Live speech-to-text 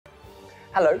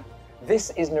Hello, this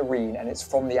is Nerine and it's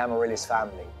from the Amaryllis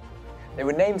family. They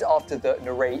were named after the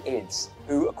Nereids,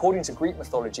 who, according to Greek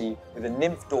mythology, were the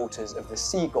nymph daughters of the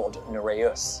sea god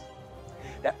Nereus.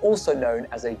 They're also known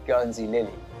as a Guernsey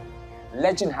lily.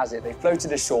 Legend has it they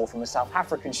floated ashore from a South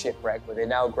African shipwreck where they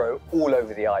now grow all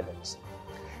over the islands.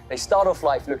 They start off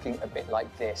life looking a bit like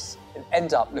this and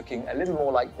end up looking a little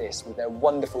more like this with their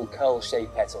wonderful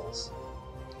curl-shaped petals.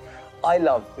 I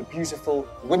love the beautiful,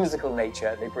 whimsical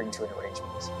nature they bring to an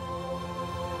arrangement.